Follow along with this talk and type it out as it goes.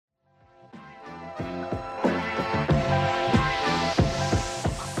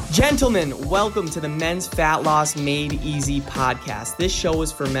Gentlemen, welcome to the Men's Fat Loss Made Easy podcast. This show is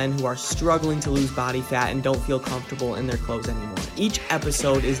for men who are struggling to lose body fat and don't feel comfortable in their clothes anymore. Each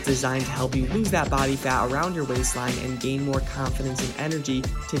episode is designed to help you lose that body fat around your waistline and gain more confidence and energy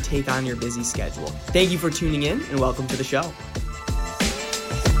to take on your busy schedule. Thank you for tuning in and welcome to the show.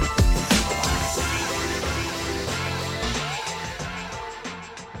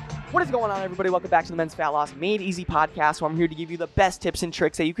 What is going on, everybody? Welcome back to the Men's Fat Loss Made Easy podcast, where I'm here to give you the best tips and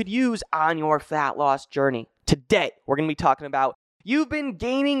tricks that you could use on your fat loss journey. Today, we're going to be talking about you've been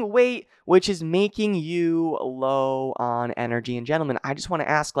gaining weight, which is making you low on energy. And gentlemen, I just want to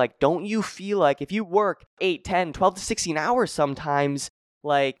ask, don't you feel like if you work 8, 10, 12 to 16 hours sometimes,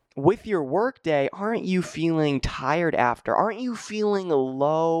 with your work day, aren't you feeling tired after? Aren't you feeling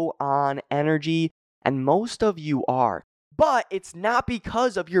low on energy? And most of you are. But it's not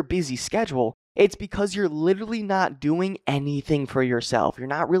because of your busy schedule. It's because you're literally not doing anything for yourself. You're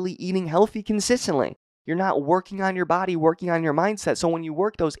not really eating healthy consistently. You're not working on your body, working on your mindset. So when you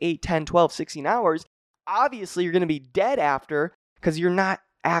work those 8, 10, 12, 16 hours, obviously you're going to be dead after because you're not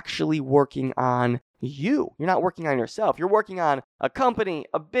actually working on you. You're not working on yourself. You're working on a company,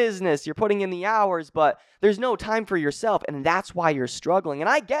 a business. You're putting in the hours, but there's no time for yourself. And that's why you're struggling. And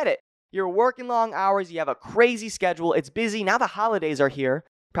I get it. You're working long hours, you have a crazy schedule, it's busy. Now the holidays are here.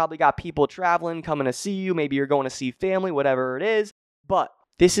 Probably got people traveling, coming to see you. Maybe you're going to see family, whatever it is. But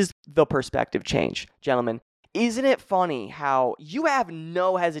this is the perspective change, gentlemen. Isn't it funny how you have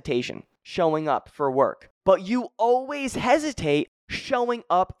no hesitation showing up for work, but you always hesitate showing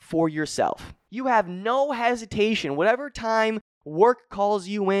up for yourself? You have no hesitation. Whatever time work calls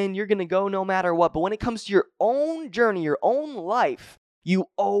you in, you're going to go no matter what. But when it comes to your own journey, your own life, you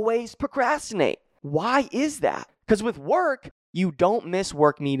always procrastinate. Why is that? Because with work, you don't miss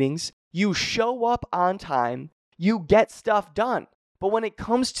work meetings. You show up on time. You get stuff done. But when it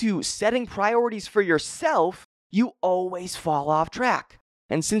comes to setting priorities for yourself, you always fall off track.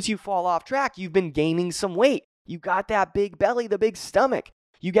 And since you fall off track, you've been gaining some weight. You got that big belly, the big stomach.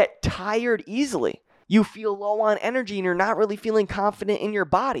 You get tired easily. You feel low on energy and you're not really feeling confident in your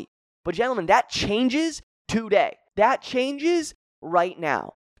body. But gentlemen, that changes today. That changes right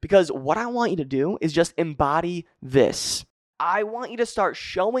now. Because what I want you to do is just embody this. I want you to start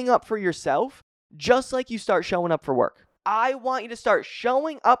showing up for yourself just like you start showing up for work. I want you to start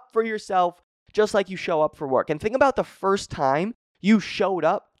showing up for yourself just like you show up for work. And think about the first time you showed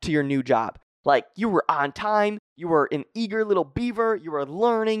up to your new job. You were on time, you were an eager little beaver, you were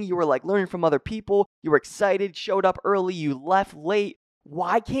learning, you were learning from other people, you were excited, showed up early, you left late.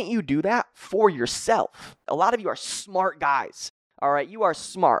 Why can't you do that for yourself? A lot of you are smart guys. All right, you are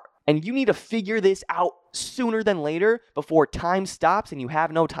smart, and you need to figure this out sooner than later before time stops and you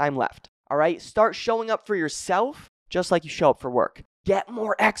have no time left. All right, start showing up for yourself just like you show up for work. Get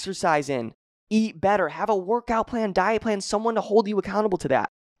more exercise in. Eat better. Have a workout plan, diet plan, someone to hold you accountable to that.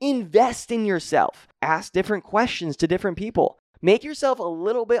 Invest in yourself. Ask different questions to different people. Make yourself a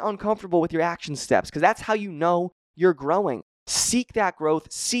little bit uncomfortable with your action steps because that's how you know you're growing. Seek that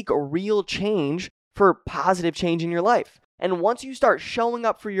growth. Seek a real change for positive change in your life. And once you start showing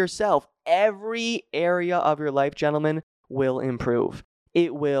up for yourself, every area of your life, gentlemen, will improve.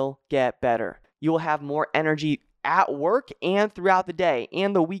 It will get better. You will have more energy at work and throughout the day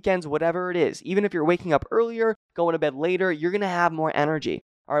and the weekends, whatever it is. Even if you're waking up earlier, going to bed later, you're going to have more energy.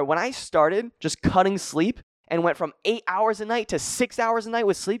 All right, when I started just cutting sleep and went from 8 hours a night to 6 hours a night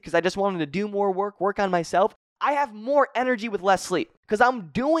with sleep because I just wanted to do more work on myself, I have more energy with less sleep because I'm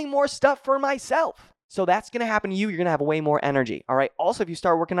doing more stuff for myself. So that's going to happen to you. You're going to have way more energy, all right? Also, if you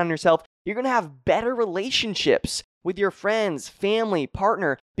start working on yourself, you're going to have better relationships with your friends, family,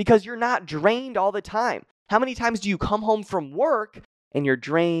 partner, because you're not drained all the time. How many times do you come home from work and you're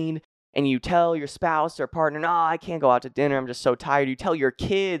drained and you tell your spouse or partner, no, I can't go out to dinner. I'm just so tired. You tell your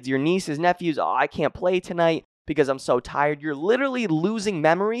kids, your nieces, nephews, oh, I can't play tonight because I'm so tired. You're literally losing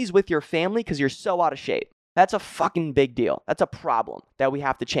memories with your family because you're so out of shape. That's a fucking big deal. That's a problem that we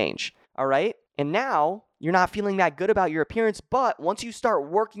have to change, all right? And now you're not feeling that good about your appearance, but once you start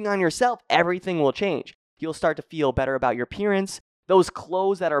working on yourself, everything will change. You'll start to feel better about your appearance. Those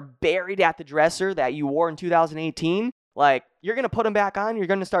clothes that are buried at the dresser that you wore in 2018, you're going to put them back on. You're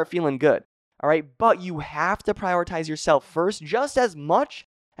going to start feeling good. All right. But you have to prioritize yourself first, just as much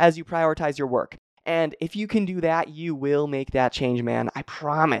as you prioritize your work. And if you can do that, you will make that change, man. I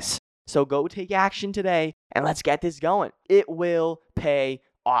promise. So go take action today and let's get this going. It will pay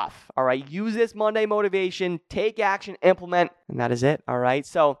off. All right. Use this Monday motivation, take action, implement, and that is it. All right.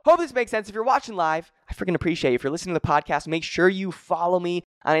 So hope this makes sense. If you're watching live, I freaking appreciate you. If you're listening to the podcast, make sure you follow me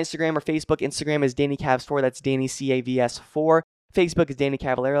on Instagram or Facebook. Instagram is DannyCavs4. That's Danny CAVS4. Facebook is Danny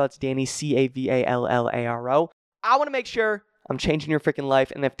Cavallaro. That's Danny, Cavallaro. I want to make sure I'm changing your freaking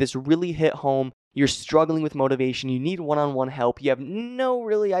life. And if this really hit home, you're struggling with motivation, you need one-on-one help, you have no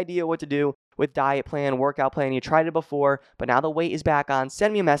really idea what to do with diet plan, workout plan, you tried it before, but now the weight is back on,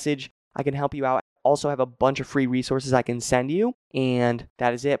 send me a message. I can help you out. Also have a bunch of free resources I can send you. And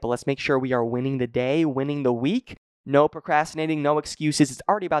that is it. But let's make sure we are winning the day, winning the week. No procrastinating, no excuses. It's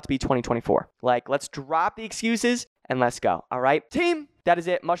already about to be 2024. Let's drop the excuses and let's go. All right, team, that is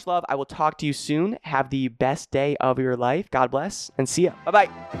it. Much love. I will talk to you soon. Have the best day of your life. God bless and see ya. Bye-bye.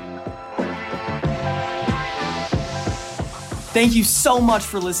 Thank you so much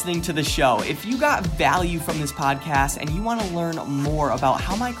for listening to the show. If you got value from this podcast and you want to learn more about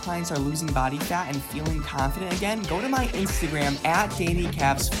how my clients are losing body fat and feeling confident again, go to my Instagram at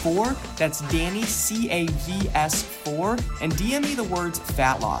DannyCavs4. That's Danny, Cavs4, and DM me the words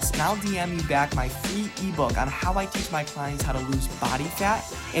fat loss. And I'll DM you back my free ebook on how I teach my clients how to lose body fat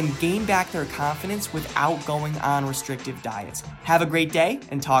and gain back their confidence without going on restrictive diets. Have a great day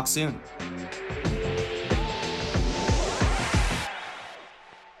and talk soon.